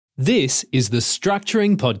This is the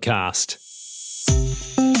Structuring Podcast.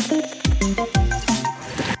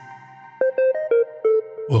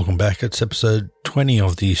 Welcome back. It's episode 20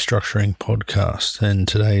 of the Structuring Podcast, and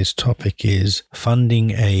today's topic is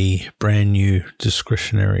funding a brand new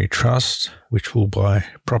discretionary trust, which will buy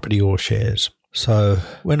property or shares. So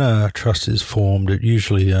when a trust is formed, it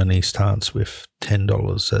usually only starts with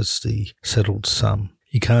 $10 as the settled sum.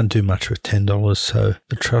 You can't do much with $10, so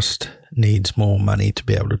the trust needs more money to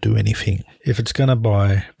be able to do anything. If it's going to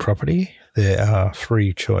buy property, there are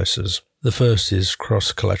three choices. The first is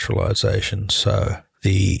cross-collateralization, so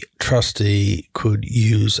the trustee could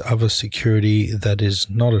use other security that is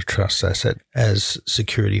not a trust asset as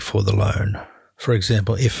security for the loan. For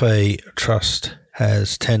example, if a trust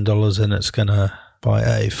has $10 and it's going to buy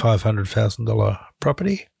a $500,000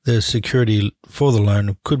 property, the security for the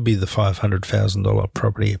loan could be the $500,000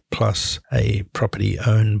 property plus a property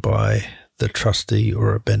owned by the trustee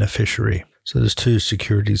or a beneficiary. So there's two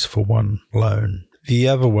securities for one loan. The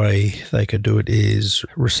other way they could do it is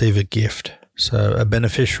receive a gift. So a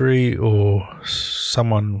beneficiary or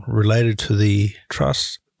someone related to the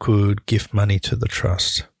trust could gift money to the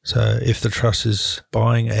trust. So if the trust is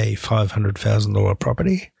buying a $500,000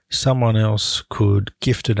 property, someone else could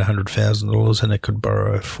gift it $100,000 and it could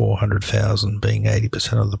borrow $400,000, being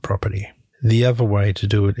 80% of the property. The other way to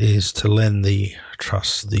do it is to lend the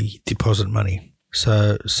trust the deposit money.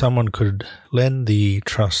 So someone could lend the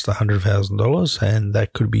trust $100,000 and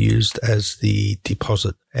that could be used as the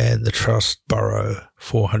deposit, and the trust borrow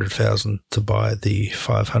 $400,000 to buy the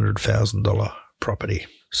 $500,000 property.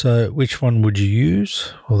 So which one would you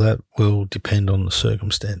use? Well, that will depend on the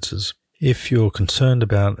circumstances. If you're concerned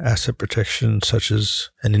about asset protection, such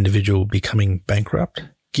as an individual becoming bankrupt,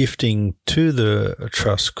 gifting to the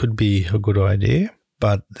trust could be a good idea,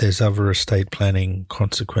 but there's other estate planning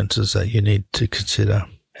consequences that you need to consider.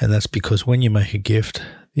 And that's because when you make a gift,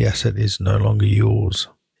 the asset is no longer yours.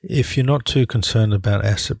 If you're not too concerned about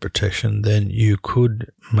asset protection, then you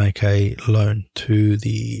could make a loan to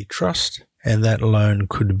the trust, and that loan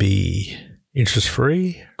could be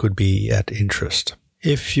interest-free, could be at interest.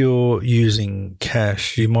 If you're using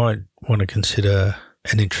cash, you might want to consider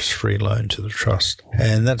an interest-free loan to the trust.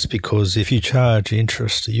 And that's because if you charge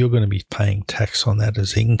interest, you're going to be paying tax on that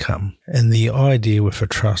as income. And the idea with a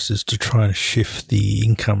trust is to try and shift the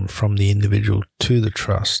income from the individual to the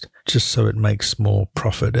trust, just so it makes more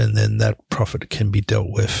profit, and then that profit can be dealt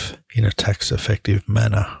with in a tax-effective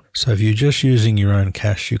manner. So if you're just using your own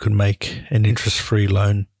cash, you can make an interest-free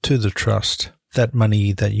loan to the trust. That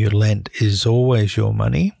money that you lent is always your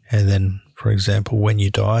money. And then, for example, when you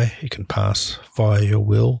die, it can pass via your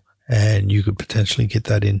will, and you could potentially get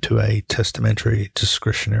that into a testamentary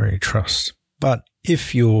discretionary trust. But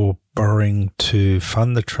if you're borrowing to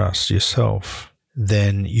fund the trust yourself,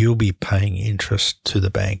 then you'll be paying interest to the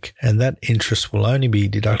bank. And that interest will only be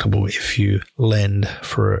deductible if you lend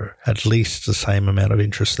for at least the same amount of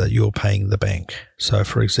interest that you're paying the bank. So,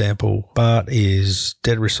 for example, Bart is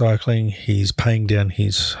debt recycling. He's paying down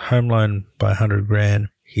his home loan by $100,000.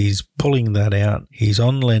 He's pulling that out. He's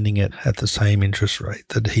on lending it at the same interest rate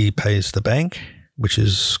that he pays the bank, which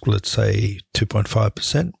is, let's say,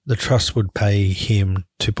 2.5%. The trust would pay him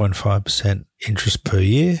 2.5% interest per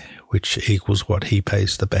year, which equals what he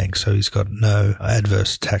pays the bank. So he's got no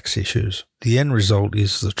adverse tax issues. The end result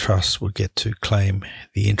is the trust would get to claim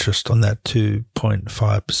the interest on that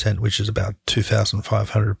 2.5%, which is about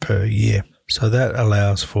 $2,500 per year. So that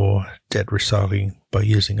allows for debt recycling by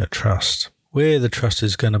using a trust. Where the trust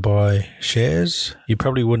is going to buy shares, you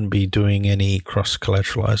probably wouldn't be doing any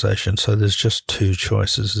cross-collateralization. So there's just two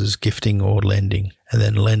choices, there's gifting or lending. And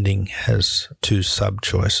then lending has two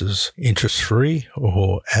sub-choices, interest-free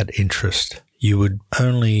or at interest. You would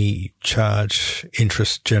only charge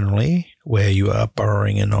interest generally where you are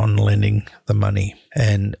borrowing and on lending the money.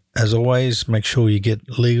 And as always, make sure you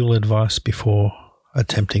get legal advice before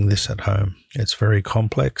attempting this at home. It's very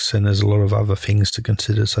complex, and there's a lot of other things to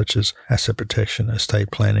consider, such as asset protection,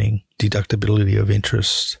 estate planning, deductibility of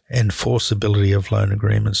interest, enforceability of loan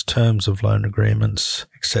agreements, terms of loan agreements,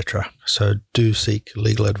 etc. So do seek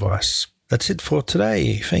legal advice. That's it for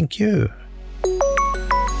today. Thank you.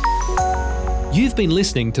 You've been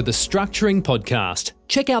listening to the Structuring Podcast.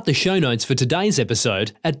 Check out the show notes for today's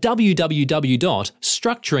episode at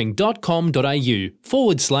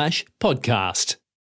www.structuring.com.au/podcast.